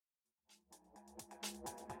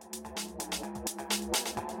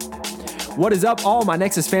What is up, all my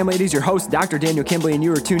Nexus family? It is your host, Dr. Daniel Kimbley, and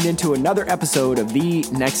you are tuned into another episode of the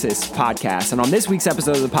Nexus Podcast. And on this week's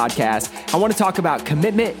episode of the podcast, I want to talk about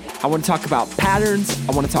commitment, I want to talk about patterns,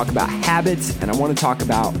 I want to talk about habits, and I want to talk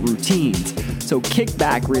about routines. So kick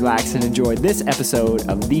back, relax, and enjoy this episode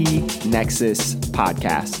of the Nexus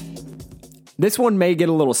Podcast. This one may get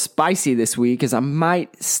a little spicy this week as I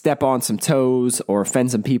might step on some toes or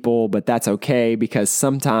offend some people, but that's okay because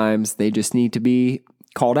sometimes they just need to be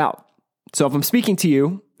called out. So if I'm speaking to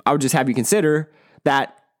you, I would just have you consider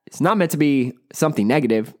that it's not meant to be something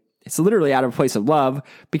negative. It's literally out of a place of love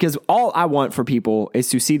because all I want for people is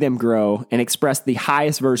to see them grow and express the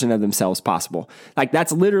highest version of themselves possible. Like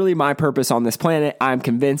that's literally my purpose on this planet. I'm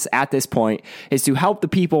convinced at this point is to help the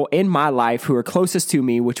people in my life who are closest to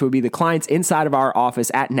me, which would be the clients inside of our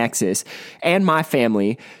office at Nexus and my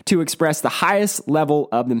family, to express the highest level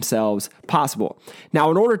of themselves possible.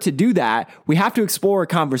 Now, in order to do that, we have to explore a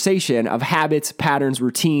conversation of habits, patterns,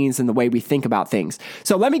 routines, and the way we think about things.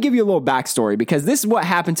 So let me give you a little backstory because this is what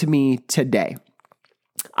happened to me today.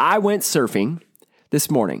 I went surfing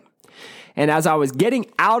this morning, and as I was getting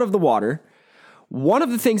out of the water, one of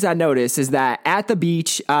the things I noticed is that at the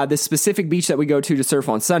beach, this specific beach that we go to surf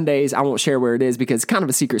on Sundays, I won't share where it is because it's kind of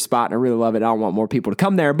a secret spot and I really love it. I don't want more people to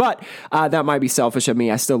come there, but that might be selfish of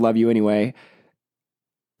me. I still love you anyway.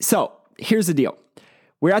 So here's the deal.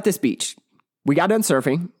 We're at this beach. We got done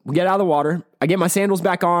surfing. We get out of the water. I get my sandals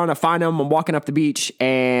back on. I find them. I'm walking up the beach.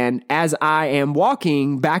 And as I am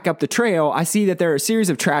walking back up the trail, I see that there are a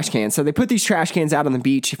series of trash cans. So they put these trash cans out on the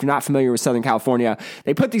beach. If you're not familiar with Southern California,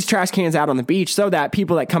 they put these trash cans out on the beach so that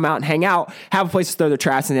people that come out and hang out have a place to throw their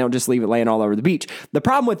trash and they don't just leave it laying all over the beach. The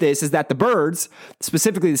problem with this is that the birds,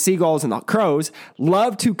 specifically the seagulls and the crows,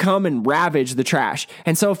 love to come and ravage the trash.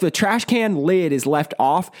 And so if the trash can lid is left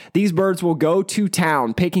off, these birds will go to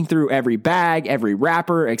town, picking through every bag, every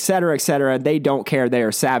wrapper, et cetera, et cetera. They don't care. They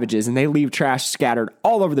are savages and they leave trash scattered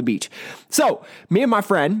all over the beach. So me and my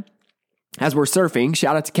friend, as we're surfing,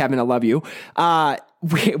 shout out to Kevin, I love you.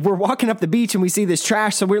 We're walking up the beach and we see this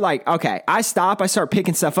trash. So we're like, okay, I start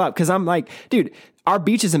picking stuff up because I'm like, dude, our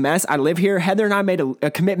beach is a mess. I live here. Heather and I made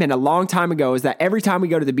a commitment a long time ago is that every time we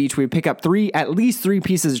go to the beach, we would pick up at least three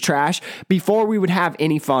pieces of trash before we would have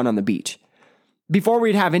any fun on the beach. Before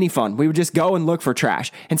we'd have any fun, we would just go and look for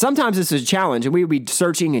trash. And sometimes this is a challenge and we would be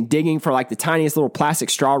searching and digging for like the tiniest little plastic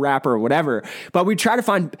straw wrapper or whatever. But we'd try to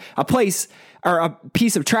find a place or a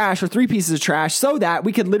piece of trash or three pieces of trash so that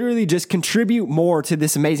we could literally just contribute more to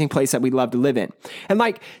this amazing place that we love to live in. And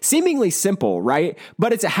like seemingly simple, right?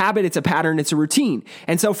 But it's a habit, it's a pattern, it's a routine.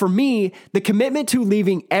 And so for me, the commitment to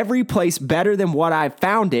leaving every place better than what I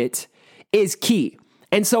found it is key.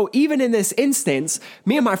 And so even in this instance,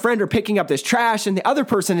 me and my friend are picking up this trash and the other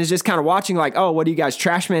person is just kind of watching like, oh, what are you guys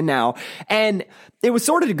trash men now? And it was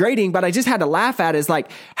sort of degrading, but I just had to laugh at it is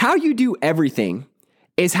like how you do everything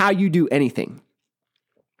is how you do anything.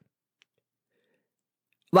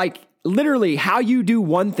 Like literally how you do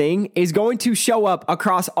one thing is going to show up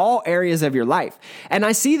across all areas of your life. And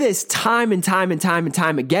I see this time and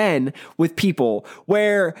time again with people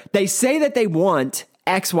where they say that they want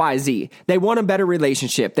XYZ. They want a better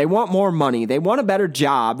relationship. They want more money. They want a better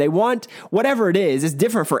job. They want whatever it is. It's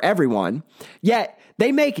different for everyone. Yet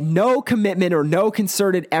they make no commitment or no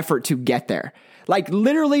concerted effort to get there. Like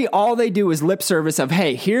literally all they do is lip service of,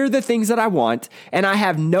 hey, here are the things that I want. And I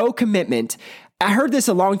have no commitment. I heard this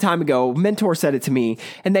a long time ago. A mentor said it to me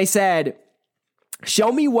and they said,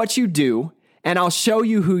 show me what you do and I'll show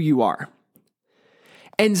you who you are.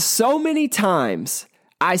 And so many times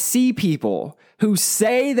I see people who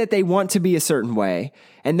say that they want to be a certain way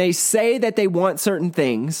and they say that they want certain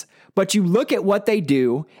things, but you look at what they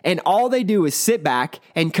do and all they do is sit back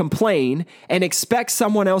and complain and expect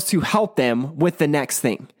someone else to help them with the next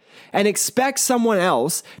thing and expect someone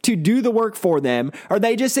else to do the work for them, or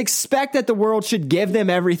they just expect that the world should give them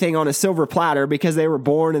everything on a silver platter because they were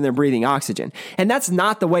born and they're breathing oxygen. And that's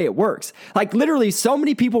not the way it works. Like literally so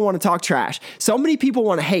many people want to talk trash. So many people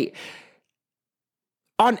want to hate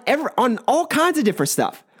on all kinds of different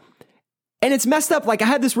stuff. And it's messed up. Like I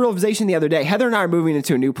had this realization the other day. Heather and I are moving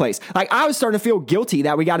into a new place. Like I was starting to feel guilty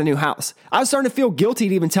that we got a new house. I was starting to feel guilty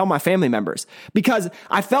to even tell my family members because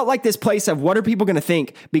I felt like this place of what are people going to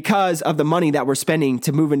think because of the money that we're spending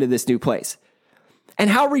to move into this new place. And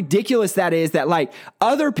how ridiculous that is that like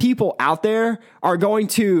other people out there are going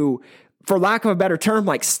to, for lack of a better term,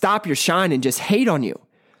 like stop your shine and just hate on you.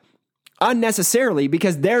 unnecessarily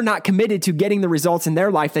because they're not committed to getting the results in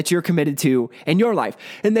their life that you're committed to in your life.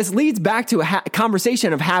 And this leads back to a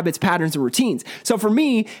conversation of habits, patterns, and routines. So for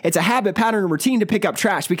me, it's a habit, pattern, and routine to pick up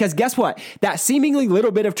trash because guess what? That seemingly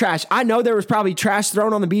little bit of trash, I know there was probably trash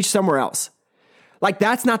thrown on the beach somewhere else. Like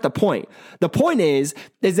that's not the point. The point is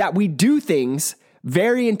that we do things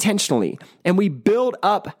very intentionally and we build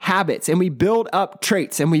up habits and we build up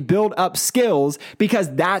traits and we build up skills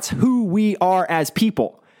because that's who we are as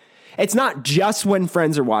people. It's not just when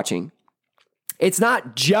friends are watching. It's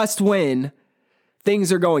not just when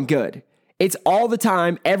things are going good. It's all the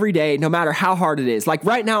time, every day, no matter how hard it is. Like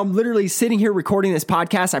right now, I'm literally sitting here recording this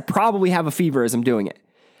podcast. I probably have a fever as I'm doing it.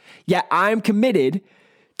 Yet I'm committed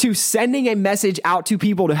to sending a message out to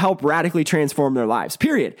people to help radically transform their lives,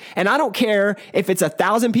 period. And I don't care if it's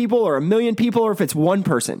 1,000 people or 1,000,000 people or if it's one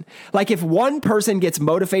person. Like if one person gets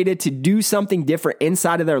motivated to do something different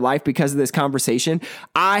inside of their life because of this conversation,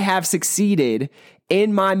 I have succeeded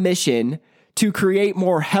in my mission to create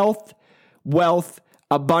more health, wealth,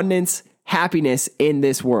 abundance, happiness in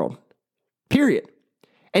this world, period.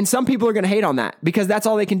 And some people are going to hate on that because that's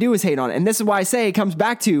all they can do is hate on it. And this is why I say it comes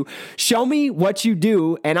back to show me what you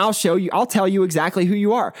do and I'll tell you exactly who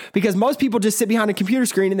you are. Because most people just sit behind a computer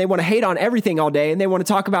screen and they want to hate on everything all day. And they want to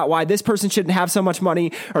talk about why this person shouldn't have so much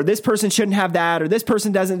money or this person shouldn't have that or this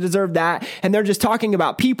person doesn't deserve that. And they're just talking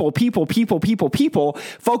about people,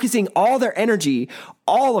 focusing all their energy,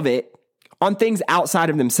 all of it on things outside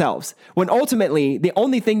of themselves. When ultimately the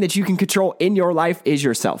only thing that you can control in your life is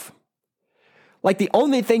yourself. Like the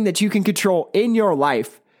only thing that you can control in your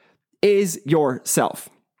life is yourself.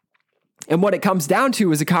 And what it comes down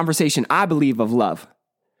to is a conversation, I believe, of love.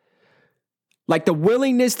 Like the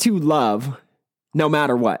willingness to love no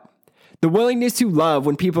matter what. The willingness to love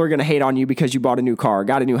when people are going to hate on you because you bought a new car, or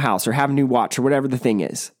got a new house, or have a new watch, or whatever the thing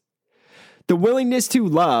is. The willingness to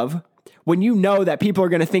love when you know that people are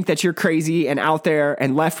going to think that you're crazy and out there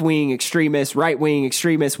and left-wing extremists, right-wing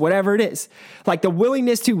extremists, whatever it is. Like the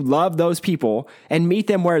willingness to love those people and meet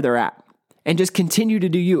them where they're at and just continue to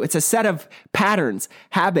do you. It's a set of patterns,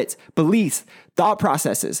 habits, beliefs, thought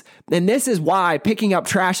processes. And this is why picking up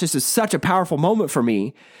trash is such a powerful moment for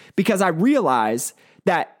me because I realize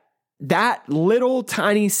that little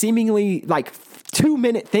tiny seemingly like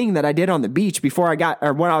 2-minute thing that I did on the beach when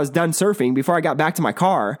I was done surfing, before I got back to my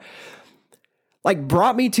car, like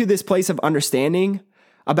brought me to this place of understanding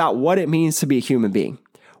about what it means to be a human being,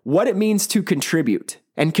 what it means to contribute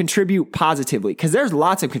and contribute positively. Because there's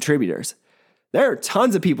lots of contributors. There are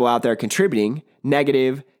tons of people out there contributing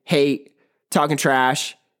negative, hate, talking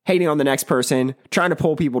trash, hating on the next person, trying to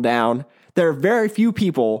pull people down. There are very few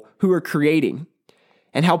people who are creating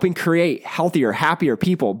and helping create healthier, happier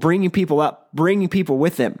people, bringing people up, bringing people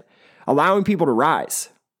with them, allowing people to rise.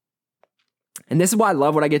 And this is why I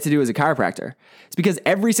love what I get to do as a chiropractor. It's because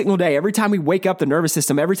every single day, every time we wake up the nervous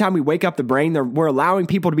system, every time we wake up the brain, we're allowing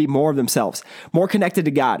people to be more of themselves, more connected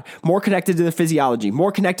to God, more connected to their physiology,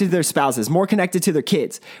 more connected to their spouses, more connected to their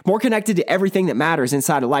kids, more connected to everything that matters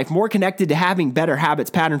inside of life, more connected to having better habits,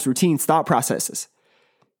 patterns, routines, thought processes.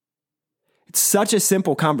 It's such a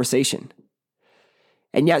simple conversation.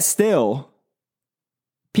 And yet still,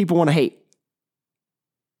 people want to hate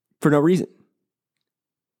for no reason.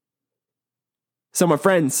 So my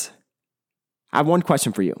friends, I have one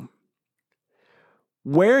question for you.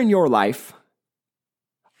 Where in your life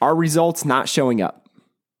are results not showing up?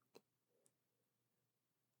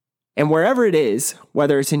 And wherever it is,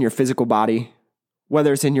 whether it's in your physical body,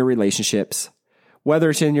 whether it's in your relationships, whether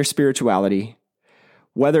it's in your spirituality,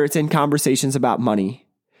 whether it's in conversations about money,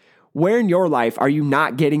 where in your life are you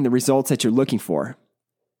not getting the results that you're looking for?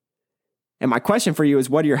 And my question for you is,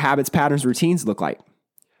 what do your habits, patterns, routines look like?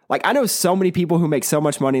 Like I know so many people who make so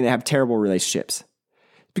much money and they have terrible relationships.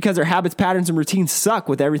 It's because their habits, patterns, and routines suck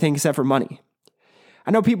with everything except for money.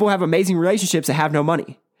 I know people who have amazing relationships that have no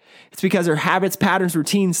money. It's because their habits, patterns,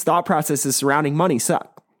 routines, thought processes surrounding money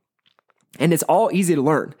suck. And it's all easy to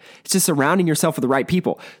learn. It's just surrounding yourself with the right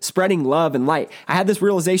people, spreading love and light. I had this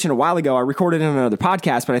realization a while ago. I recorded it on another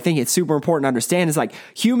podcast, but I think it's super important to understand is like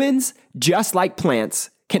humans, just like plants,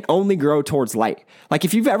 can only grow towards light. Like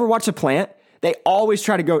if you've ever watched a plant, they always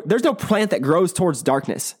try to go, there's no plant that grows towards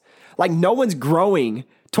darkness. Like no one's growing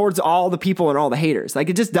towards all the people and all the haters. Like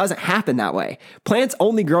it just doesn't happen that way. Plants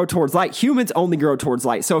only grow towards light. Humans only grow towards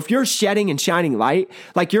light. So if you're shedding and shining light,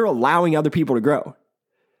 like you're allowing other people to grow.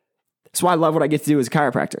 That's why I love what I get to do as a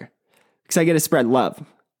chiropractor. Because I get to spread love,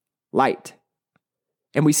 light.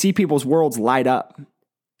 And we see people's worlds light up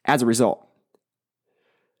as a result.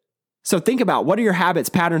 So think about, what are your habits,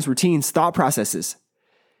 patterns, routines, thought processes?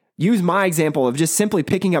 Use my example of just simply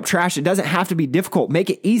picking up trash. It doesn't have to be difficult.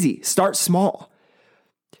 Make it easy. Start small.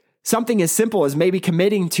 Something as simple as maybe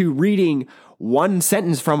committing to reading one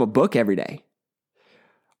sentence from a book every day.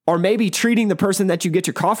 Or maybe treating the person that you get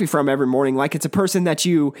your coffee from every morning like it's a person that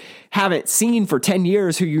you haven't seen for 10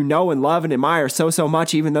 years who you know and love and admire so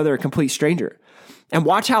much, even though they're a complete stranger. And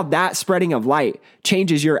watch how that spreading of light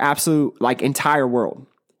changes your absolute, entire world.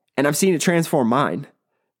 And I've seen it transform mine.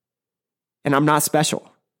 And I'm not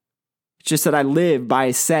special. It's just that I live by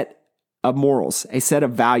a set of morals, a set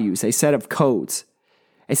of values, a set of codes,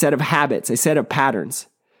 a set of habits, a set of patterns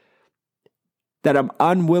that I'm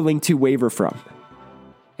unwilling to waver from.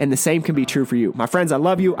 And the same can be true for you. My friends, I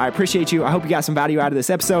love you. I appreciate you. I hope you got some value out of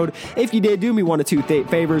this episode. If you did, do me one of two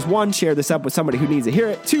favors. One, share this up with somebody who needs to hear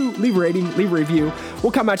it. Two, leave a rating, leave a review.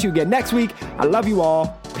 We'll come at you again next week. I love you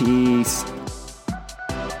all. Peace.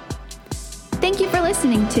 Thank you for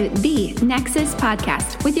listening to the Nexus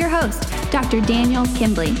Podcast with your host, Dr. Daniel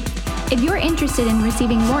Kimbley. If you're interested in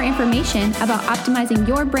receiving more information about optimizing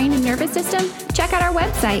your brain and nervous system, check out our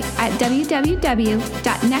website at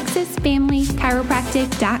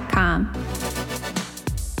www.nexusfamilychiropractic.com.